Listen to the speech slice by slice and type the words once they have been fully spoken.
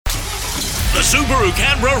The Subaru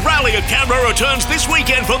Canberra Rally at Canberra returns this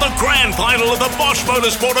weekend for the grand final of the Bosch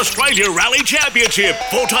Motorsport Australia Rally Championship.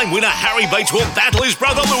 Four-time winner Harry Bates will battle his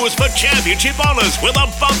brother Lewis for championship honours with a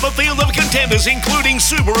bumper field of contenders including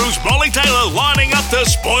Subaru's Molly Taylor lining up to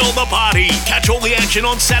spoil the party. Catch all the action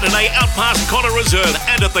on Saturday out past Connor Reserve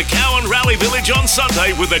and at the Cowan Rally Village on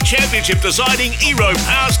Sunday with the championship deciding Aero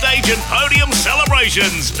Power Stage and Podium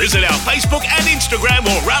celebrations. Visit our Facebook and Instagram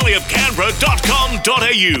or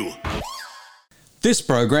rallyofcanberra.com.au. This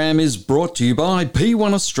program is brought to you by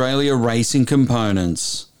P1 Australia Racing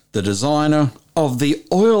Components, the designer of the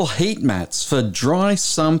oil heat mats for dry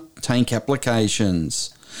sump tank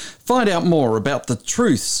applications. Find out more about the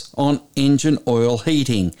truths on engine oil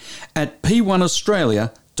heating at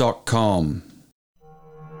p1australia.com.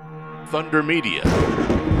 Thunder Media.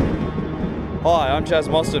 Hi, I'm Chaz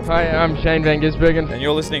Mostert. Hi, I'm Shane Van Gisbergen. And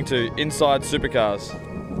you're listening to Inside Supercars.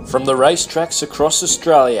 From the racetracks across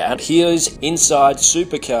Australia, and here's Inside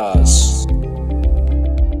Supercars.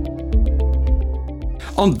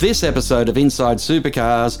 On this episode of Inside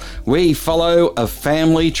Supercars, we follow a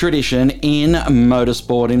family tradition in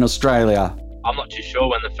motorsport in Australia. I'm not too sure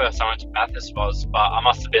when the first time I went to Bathurst was, but I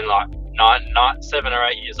must have been like 7 or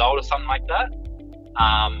 8 years old or something like that.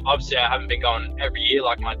 Obviously, I haven't been going every year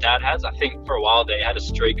like my dad has. I think for a while they had a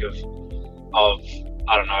streak of I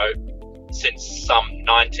don't know, since some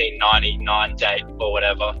 1999 date or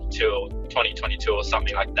whatever till 2022 or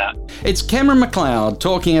something like that. It's Cameron McLeod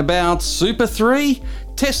talking about Super 3,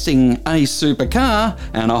 testing a supercar,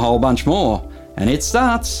 and a whole bunch more. And it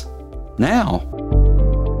starts now.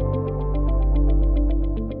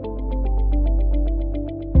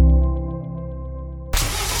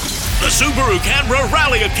 The Subaru Canberra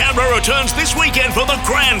Rally at Canberra returns this weekend for the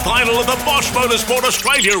grand final of the Bosch Motorsport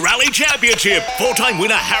Australia Rally Championship. Four-time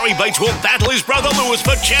winner Harry Bates will battle his brother Lewis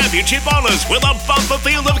for championship honours with a bumper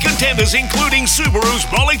field of contenders including Subaru's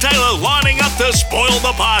Molly Taylor lining up to spoil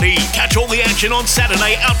the party. Catch all the action on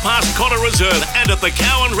Saturday out past Connor Reserve and at the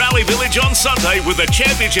Cowan Rally Village on Sunday with the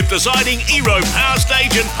championship deciding Aero Power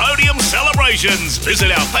Stage and Podium celebrations.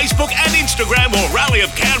 Visit our Facebook and Instagram or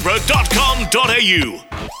rallyofcanberra.com.au.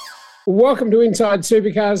 Welcome to Inside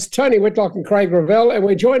Supercars. Tony Whitlock and Craig Ravel, and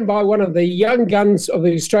we're joined by one of the young guns of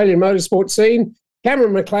the Australian motorsport scene,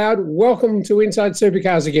 Cameron McLeod. Welcome to Inside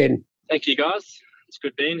Supercars again. Thank you, guys. It's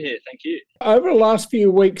good being here. Thank you. Over the last few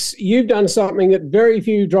weeks, you've done something that very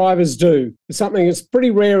few drivers do, something that's pretty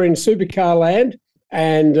rare in supercar land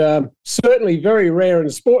and certainly very rare in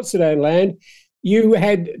sports sedan land. You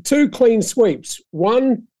had two clean sweeps,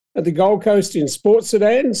 one at the Gold Coast in sports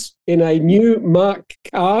sedans in a new Mark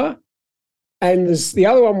car, and the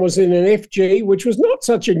other one was in an FG, which was not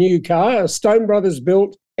such a new car, a Stone Brothers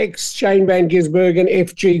built ex-Shane Van Gisbergen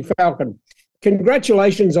FG Falcon.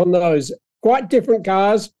 Congratulations on those. Quite different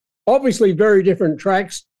cars, obviously very different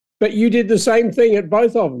tracks, but you did the same thing at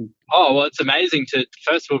both of them. Oh, well, it's amazing to,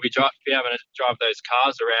 first of all, be able to drive those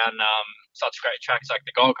cars around such great tracks like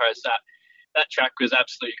the Gold Coast. That track was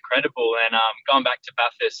absolutely incredible. And going back to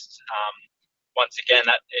Bathurst, once again,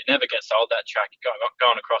 that it never gets old, that track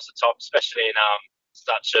going across the top, especially in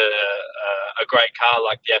such a great car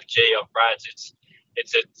like the FG of Brad's. It's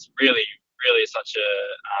really such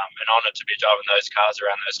an honour to be driving those cars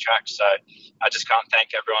around those tracks. So I just can't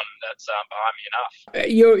thank everyone that's behind me enough.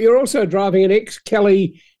 You're also driving an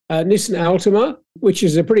ex-Kelly Nissan Altima, which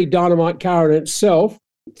is a pretty dynamite car in itself.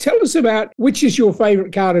 Tell us about which is your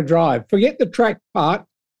favourite car to drive. Forget the track part,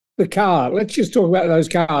 the car. Let's just talk about those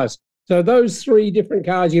cars. So those three different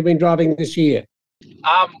cars you've been driving this year.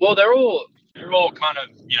 Well, they're all kind of,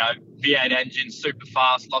 V8 engines, super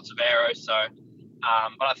fast, lots of aero. So,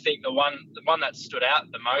 but I think the one that stood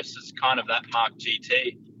out the most is kind of that Mark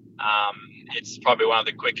GT. It's probably one of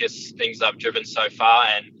the quickest things I've driven so far,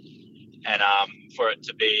 and for it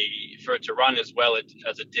to run as well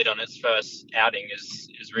as it did on its first outing is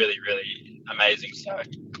really, really amazing. So,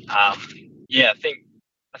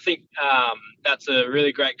 I think that's a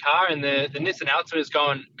really great car, and the Nissan Altima is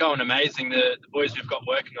going amazing. The boys we've got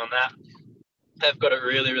working on that, they've got it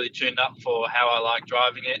really, really tuned up for how I like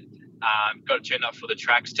driving it. Got it tuned up for the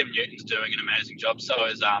tracks. Tim Newton's doing an amazing job. So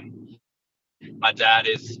is my dad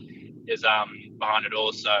is behind it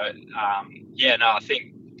all. So I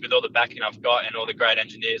think with all the backing I've got and all the great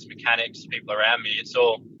engineers, mechanics, people around me,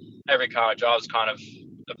 every car I drive is kind of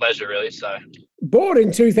a pleasure, really. So Born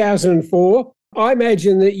in 2004. I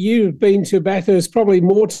imagine that you've been to Bathurst probably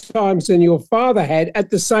more times than your father had at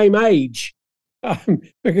the same age,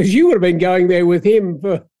 because you would have been going there with him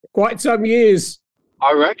for quite some years.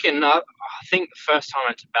 I reckon, I think the first time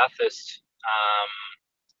I went to Bathurst,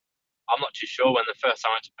 I'm not too sure when the first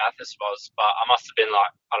time I went to Bathurst was, but I must have been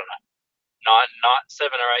like, I don't know,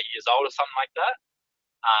 7 or 8 years old or something like that.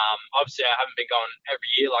 Obviously, I haven't been going every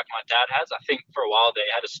year like my dad has. I think for a while there,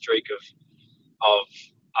 he had a streak of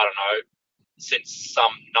I don't know, since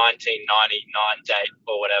some 1999 date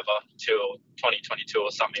or whatever till 2022 or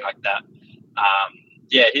something like that.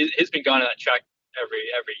 He's been going to that track every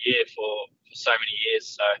year for so many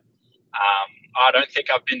years. So I don't think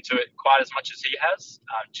I've been to it quite as much as he has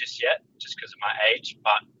just yet, just because of my age.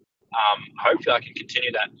 But hopefully I can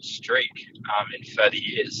continue that streak in further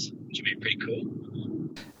years, which would be pretty cool.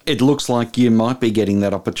 It looks like you might be getting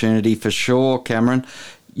that opportunity for sure, Cameron.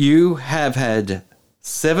 You have had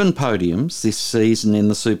 7 podiums this season in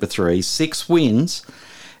the Super 3, 6 wins,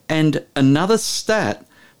 and another stat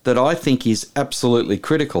that I think is absolutely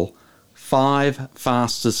critical, 5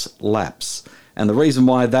 fastest laps. And the reason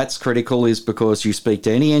why that's critical is because you speak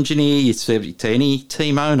to any engineer, you speak to any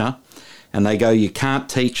team owner, and they go, you can't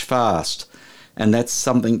teach fast. And that's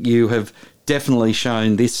something you have definitely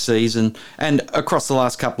shown this season and across the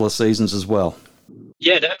last couple of seasons as well.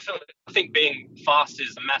 Yeah, definitely. I think being fast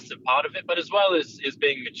is a massive part of it, but as well as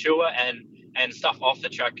being mature and stuff off the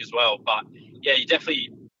track as well. But yeah, you definitely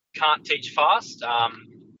can't teach fast.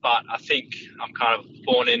 But I think I'm kind of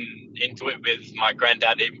born into it with my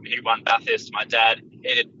granddad. He won Bathurst. My dad,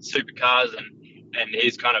 he did supercars, and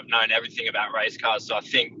he's kind of known everything about race cars. So I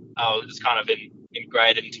think I was kind of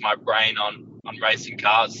ingrained into my brain on racing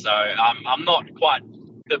cars. So I'm not quite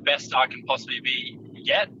the best I can possibly be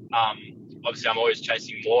yet. Obviously, I'm always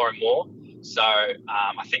chasing more and more. So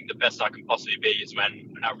I think the best I can possibly be is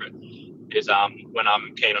when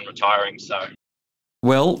I'm keen on retiring. So,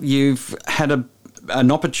 well, you've had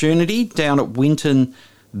an opportunity down at Winton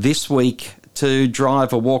this week to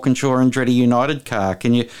drive a Walkinshaw and Andretti United car.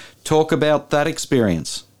 Can you talk about that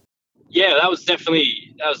experience? Yeah, that was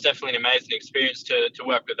definitely an amazing experience to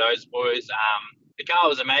work with those boys. The car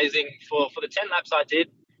was amazing for the 10 laps I did.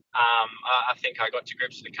 I think I got to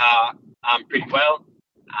grips with the car pretty well.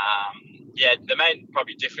 The main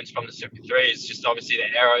probably difference from the Super 3 is just obviously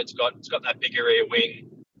the aero. It's got that bigger rear wing.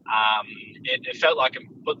 It felt like it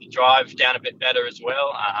put the drive down a bit better as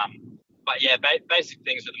well. But yeah, basic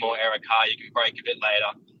things with a more aero car, you can brake a bit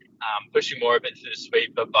later, pushing more a bit through the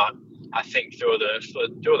sweeper. But I think through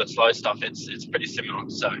all the slow stuff, it's pretty similar.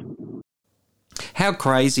 So, how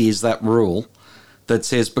crazy is that rule that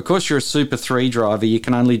says because you're a Super 3 driver, you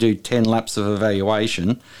can only do 10 laps of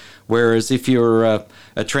evaluation, whereas if you're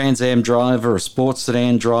a Trans Am driver, a sports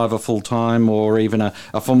sedan driver full-time, or even a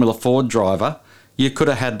Formula Ford driver, you could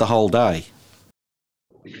have had the whole day.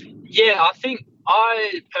 Yeah, I think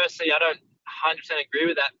I don't 100% agree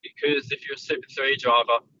with that, because if you're a Super 3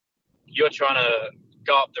 driver, you're trying to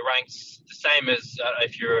go up the ranks the same as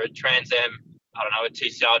if you're a Trans Am, I don't know, a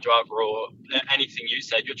TCR driver or anything you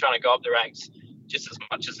said, you're trying to go up the ranks just as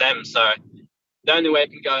much as them. So the only way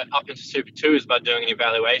it can go up into Super 2 is by doing an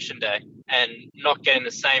evaluation day and not getting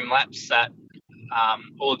the same laps that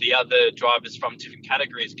all the other drivers from different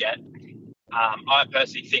categories get. I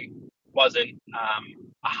personally think wasn't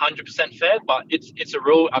 100% fair, but it's a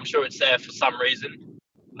rule. I'm sure it's there for some reason.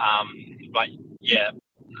 But yeah,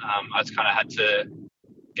 I just kind of had to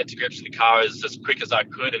get to grips with the car as quick as I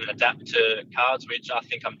could and adapt to cars, which I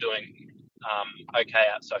think I'm doing okay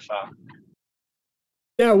at so far.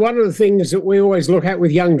 Now, one of the things that we always look at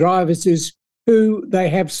with young drivers is who they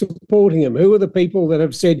have supporting them. Who are the people that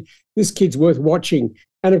have said, this kid's worth watching?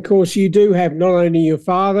 And of course, you do have not only your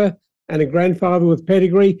father and a grandfather with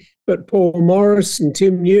pedigree, but Paul Morris and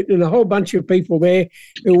Tim Newton and a whole bunch of people there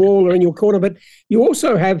who all are in your corner. But you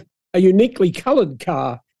also have a uniquely coloured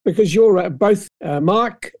car, because you're both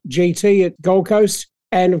Mark GT at Gold Coast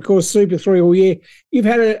and, of course, Super 3 all year. You've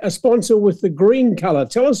had a sponsor with the green colour.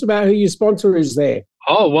 Tell us about who your sponsor is there.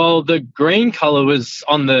 Oh, well, the green colour was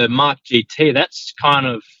on the Mark GT. That's kind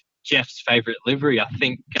of Jeff's favourite livery. I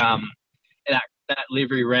think that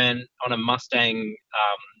livery ran on a Mustang,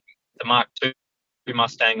 the Mark II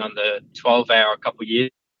Mustang on the 12-hour a couple of years.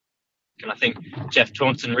 And I think Jeff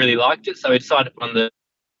Taunton really liked it, so he decided on the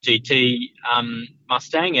GT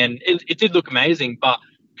Mustang, and it did look amazing, but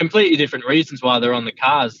completely different reasons why they're on the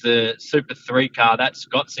cars. The Super 3 car, that's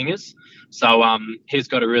Scott Singer's, so he's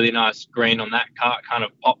got a really nice green on that car. It kind of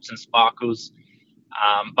pops and sparkles,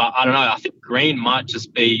 but I don't know, I think green might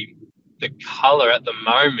just be the colour at the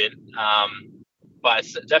moment, but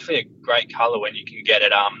it's definitely a great colour when you can get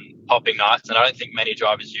it popping nice, and I don't think many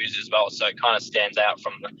drivers use it as well, so it kind of stands out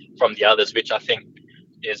from the others, which I think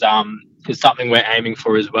is something we're aiming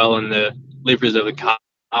for as well. And the liveries of the car,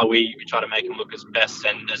 we try to make them look as best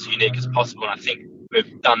and as unique as possible, and I think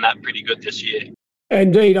we've done that pretty good this year.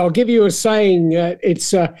 Indeed. I'll give you a saying,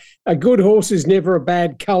 it's a good horse is never a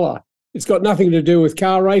bad colour. it's got nothing to do with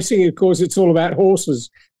car racing. Of course, it's all about horses.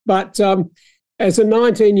 But as a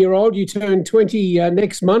 19-year-old, you turn 20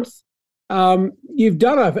 next month. You've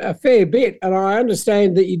done a fair bit, and I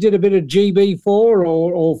understand that you did a bit of GB4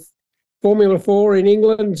 or Formula 4 in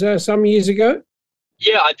England some years ago.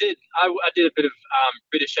 Yeah, I did. I did a bit of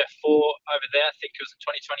British F4 over there. I think it was in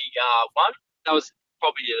 2021. That was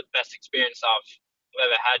probably the best experience I've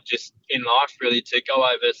ever had just in life, really, to go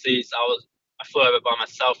overseas. I flew over by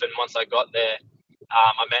myself, and once I got there,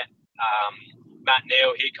 I met Matt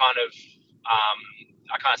Neal. I kind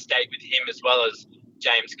of stayed with him as well as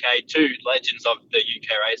James Kay, two legends of the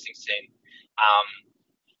UK racing scene.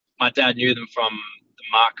 My dad knew them from the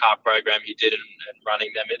Mark Car program he did and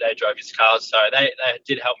running them. They drove his cars, so they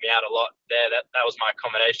did help me out a lot there. That was my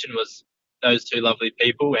accommodation, was those two lovely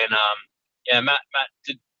people. And Matt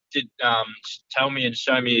did tell me and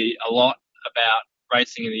show me a lot about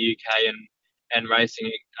racing in the UK and racing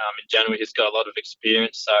in general. He's got a lot of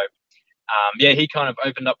experience, so he kind of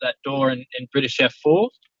opened up that door in British F4.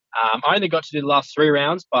 I only got to do the last 3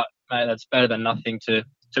 rounds, but mate, that's better than nothing. To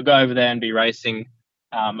go over there and be racing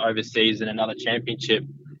overseas in another championship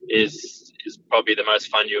is probably the most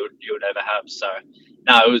fun you would ever have. So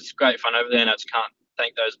no, it was great fun over there, and I just can't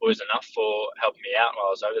thank those boys enough for helping me out while I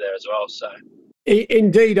was over there as well. So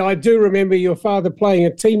indeed, I do remember your father playing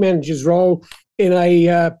a team manager's role in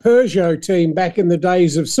a Peugeot team back in the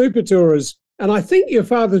days of Super Tourers, and I think your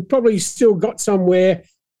father's probably still got somewhere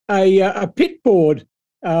a pit board.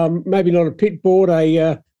 Maybe not a pit board,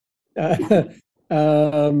 a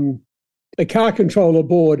car controller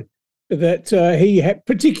board that he had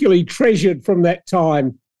particularly treasured from that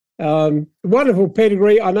time. Wonderful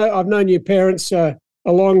pedigree. I know I've known your parents a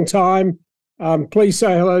long time. Please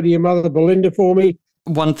say hello to your mother, Belinda, for me.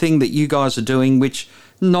 One thing that you guys are doing, which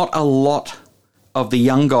not a lot of the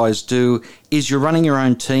young guys do, is you're running your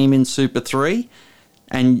own team in Super 3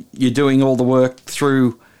 and you're doing all the work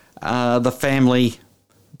through the family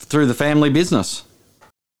business.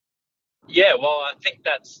 Yeah, well, I think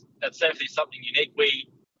that's definitely something unique.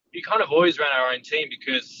 We kind of always ran our own team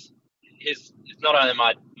because he's not only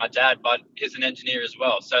my dad, but he's an engineer as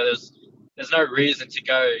well. So there's no reason to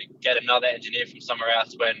go get another engineer from somewhere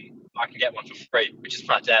else when I can get one for free, which is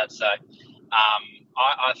my dad. So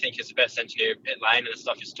I think he's the best engineer in pit lane, and the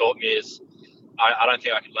stuff he's taught me is I don't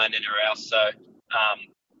think I could learn anywhere else. So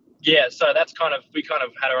so that's we kind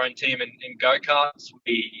of had our own team in go-karts.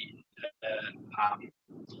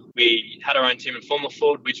 We had our own team in Formula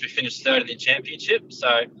 4, which we finished 3rd in the championship.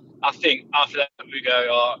 So I think after that we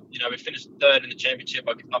go, we finished 3rd in the championship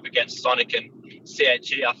up against Sonic and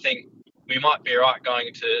CHE. I think we might be right going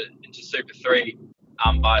into Super 3.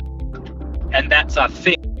 And that's, I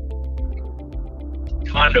think,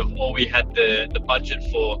 kind of all we had the budget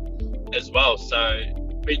for as well. So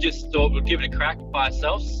we just thought we'd give it a crack by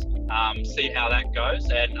ourselves, see how that goes.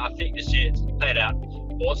 And I think this year it's played out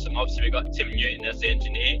awesome. Obviously, we've got Tim Newton as the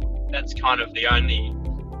engineer. That's kind of the only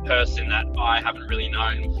person that I haven't really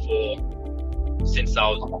known for since I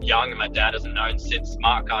was young, and my dad hasn't known since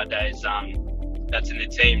Mark Car days. That's in the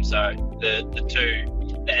team. So the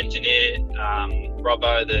engineer,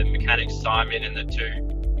 Robbo, the mechanic Simon, and the 2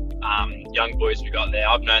 young boys we got there,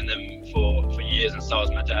 I've known them for years, and so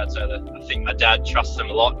has my dad. So I think my dad trusts them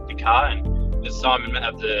a lot with the car, and with Simon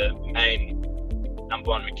have the main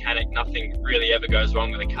number 1 mechanic, nothing really ever goes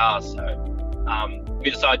wrong with the car. So we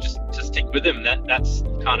decided just to stick with them. That's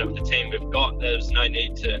kind of the team we've got. There's no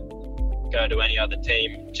need to go to any other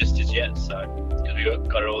team just as yet. So because we've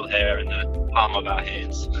got it all there in the palm of our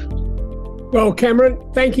hands. Well, Cameron,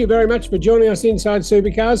 thank you very much for joining us inside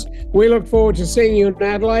Supercars. We look forward to seeing you in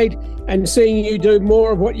Adelaide and seeing you do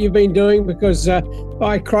more of what you've been doing, because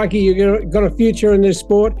by crikey, you've got a future in this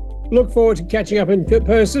sport. Look forward to catching up in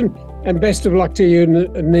person, and best of luck to you in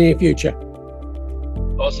the near future.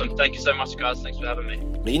 Awesome. Thank you so much, guys. Thanks for having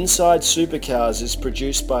me. Inside Supercars is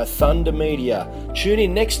produced by Thunder Media. Tune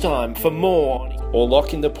in next time for more, or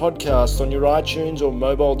lock in the podcast on your iTunes or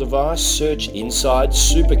mobile device. Search Inside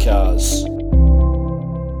Supercars.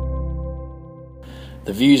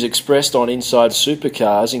 The views expressed on Inside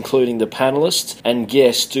Supercars, including the panellists and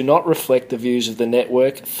guests, do not reflect the views of the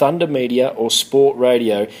network, Thunder Media or Sport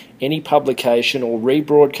Radio. Any publication or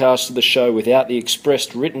rebroadcast of the show without the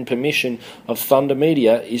expressed written permission of Thunder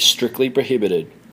Media is strictly prohibited.